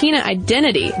my Latina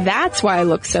identity. That's why I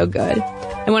look so good.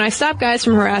 And when I stop guys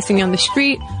from harassing me on the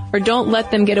street, or don't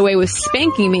let them get away with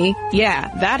spanking me, yeah,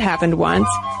 that happened once,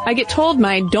 I get told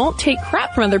my don't take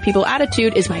crap from other people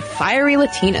attitude is my fiery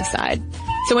Latina side.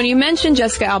 So when you mention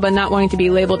Jessica Alba not wanting to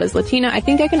be labeled as Latina, I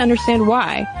think I can understand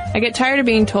why. I get tired of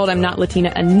being told I'm not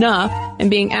Latina enough and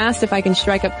being asked if I can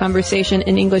strike up conversation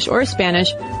in English or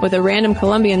Spanish with a random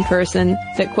Colombian person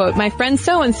that, quote, my friend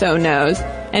so-and-so knows,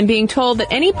 and being told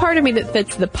that any part of me that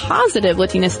fits the positive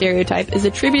Latina stereotype is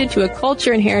attributed to a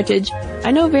culture and heritage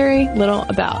I know very little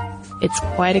about. It's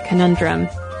quite a conundrum.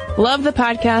 Love the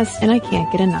podcast, and I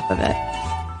can't get enough of it.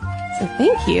 So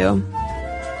thank you.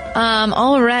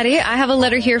 Alrighty, I have a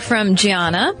letter here from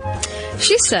Gianna.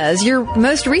 She says, your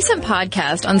most recent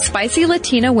podcast on spicy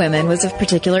Latina women was of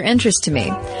particular interest to me.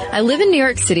 I live in New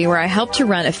York City where I help to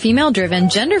run a female-driven,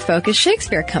 gender-focused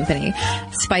Shakespeare company,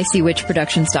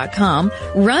 SpicyWitchProductions.com,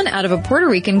 run out of a Puerto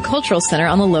Rican cultural center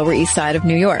on the Lower East Side of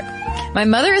New York. My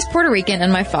mother is Puerto Rican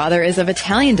and my father is of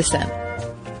Italian descent.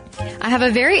 I have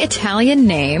a very Italian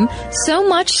name, so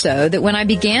much so that when I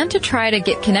began to try to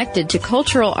get connected to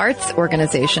cultural arts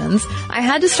organizations, I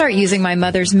had to start using my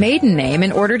mother's maiden name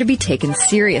in order to be taken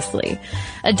seriously.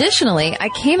 Additionally, I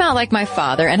came out like my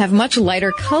father and have much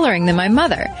lighter coloring than my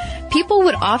mother. People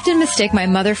would often mistake my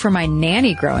mother for my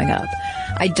nanny growing up.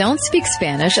 I don't speak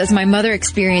Spanish as my mother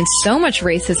experienced so much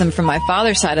racism from my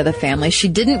father's side of the family, she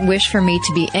didn't wish for me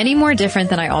to be any more different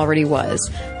than I already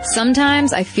was.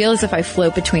 Sometimes I feel as if I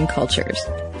float between cultures.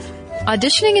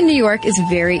 Auditioning in New York is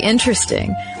very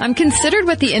interesting. I'm considered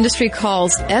what the industry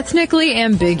calls ethnically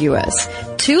ambiguous.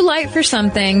 Too light for some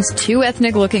things, too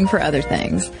ethnic looking for other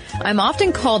things. I'm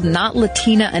often called not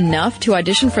Latina enough to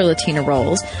audition for Latina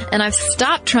roles, and I've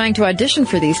stopped trying to audition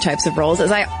for these types of roles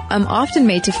as I am often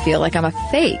made to feel like I'm a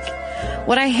fake.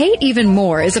 What I hate even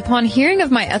more is upon hearing of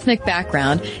my ethnic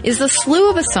background is the slew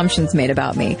of assumptions made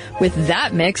about me. With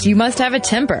that mix, you must have a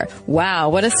temper. Wow,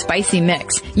 what a spicy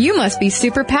mix. You must be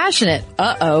super passionate.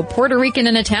 Uh-oh, Puerto Rican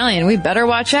and Italian, we better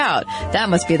watch out. That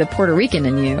must be the Puerto Rican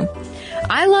in you.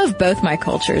 I love both my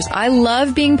cultures. I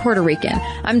love being Puerto Rican.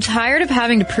 I'm tired of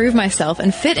having to prove myself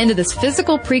and fit into this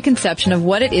physical preconception of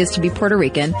what it is to be Puerto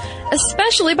Rican,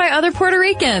 especially by other Puerto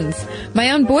Ricans.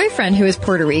 My own boyfriend, who is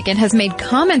Puerto Rican, has made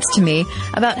comments to me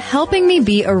about helping me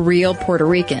be a real Puerto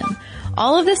Rican.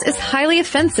 All of this is highly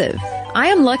offensive. I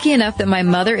am lucky enough that my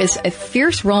mother is a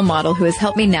fierce role model who has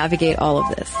helped me navigate all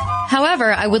of this.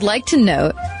 However, I would like to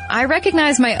note, I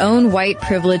recognize my own white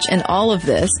privilege in all of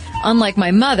this, unlike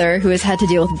my mother, who has had to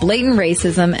deal with blatant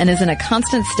racism and is in a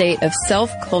constant state of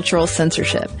self-cultural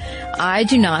censorship. I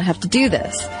do not have to do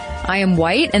this. I am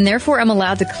white and therefore am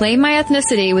allowed to claim my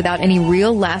ethnicity without any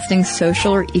real lasting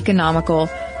social or economical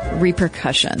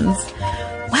repercussions.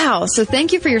 Wow, so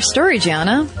thank you for your story,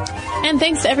 Gianna. And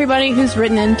thanks to everybody who's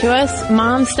written into us.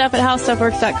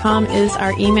 momstuff@howstuffworks.com is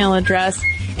our email address.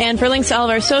 And for links to all of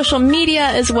our social media,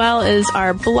 as well as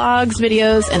our blogs,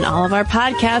 videos, and all of our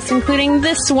podcasts, including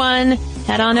this one,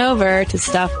 head on over to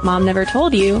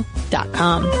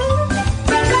stuffmomnevertoldyou.com.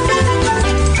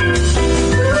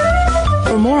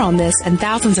 For more on this and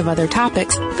thousands of other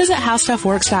topics, visit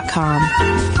howstuffworks.com.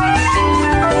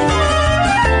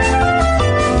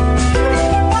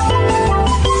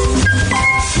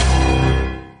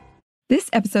 This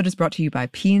episode is brought to you by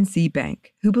PNC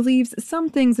Bank, who believes some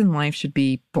things in life should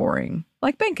be boring,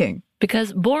 like banking.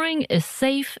 Because boring is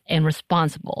safe and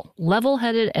responsible,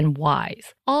 level-headed and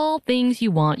wise. All things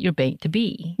you want your bank to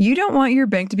be. You don't want your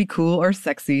bank to be cool or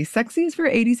sexy. Sexy is for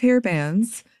 80s hair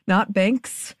bands, not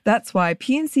banks. That's why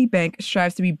PNC Bank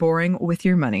strives to be boring with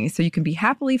your money so you can be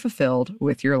happily fulfilled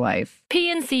with your life.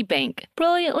 PNC Bank,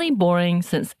 brilliantly boring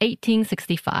since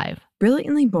 1865.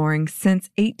 Brilliantly Boring Since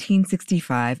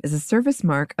 1865 is a service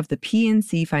mark of the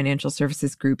PNC Financial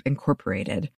Services Group,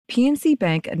 Incorporated. PNC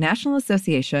Bank, a National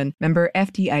Association, member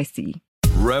FDIC.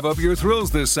 Rev up your thrills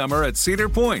this summer at Cedar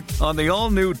Point on the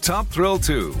all-new Top Thrill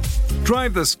 2.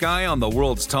 Drive the sky on the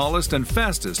world's tallest and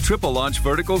fastest triple-launch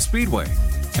vertical speedway.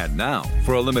 And now,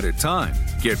 for a limited time,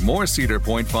 get more Cedar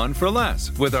Point fun for less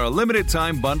with our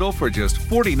limited-time bundle for just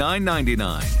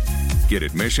 $49.99. Get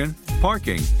admission,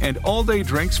 parking, and all-day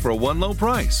drinks for one low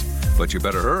price. But you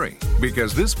better hurry,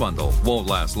 because this bundle won't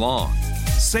last long.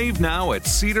 Save now at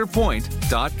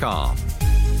cedarpoint.com.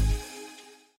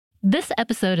 This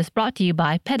episode is brought to you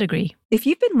by Pedigree. If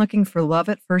you've been looking for love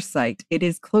at first sight, it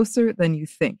is closer than you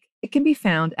think. It can be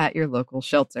found at your local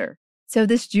shelter. So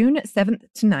this June 7th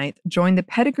to 9th, join the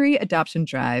Pedigree Adoption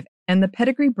Drive, and the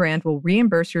Pedigree brand will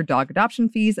reimburse your dog adoption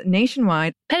fees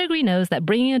nationwide. Pedigree knows that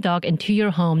bringing a dog into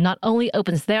your home not only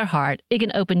opens their heart, it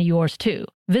can open yours too.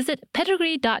 Visit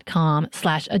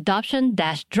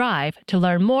pedigree.com/adoption-drive to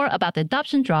learn more about the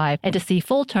adoption drive and to see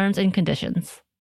full terms and conditions.